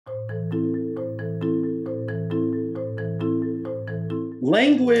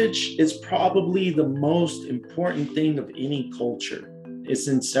Language is probably the most important thing of any culture. It's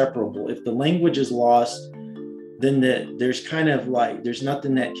inseparable. If the language is lost, then there's kind of like, there's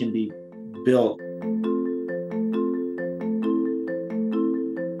nothing that can be built.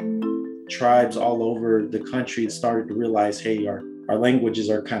 Tribes all over the country started to realize, hey, our languages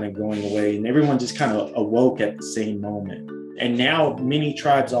are kind of going away, and everyone just kind of awoke at the same moment. And now many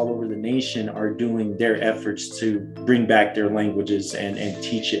tribes all over the nation are doing their efforts to bring back their languages and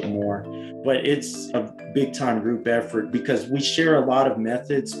teach it more. But it's a big time group effort because we share a lot of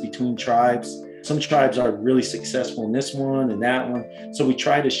methods between tribes. Some tribes are really successful in this one and that one. So we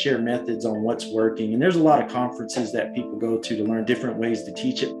try to share methods on what's working. And there's a lot of conferences that people go to learn different ways to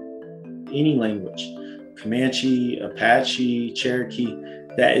teach it. Any language, Comanche, Apache, Cherokee,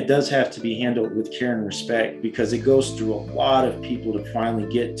 that it does have to be handled with care and respect because it goes through a lot of people to finally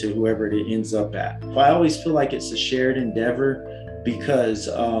get to whoever it ends up at. But I always feel like it's a shared endeavor because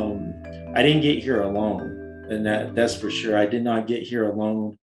I didn't get here alone. And that's for sure. I did not get here alone.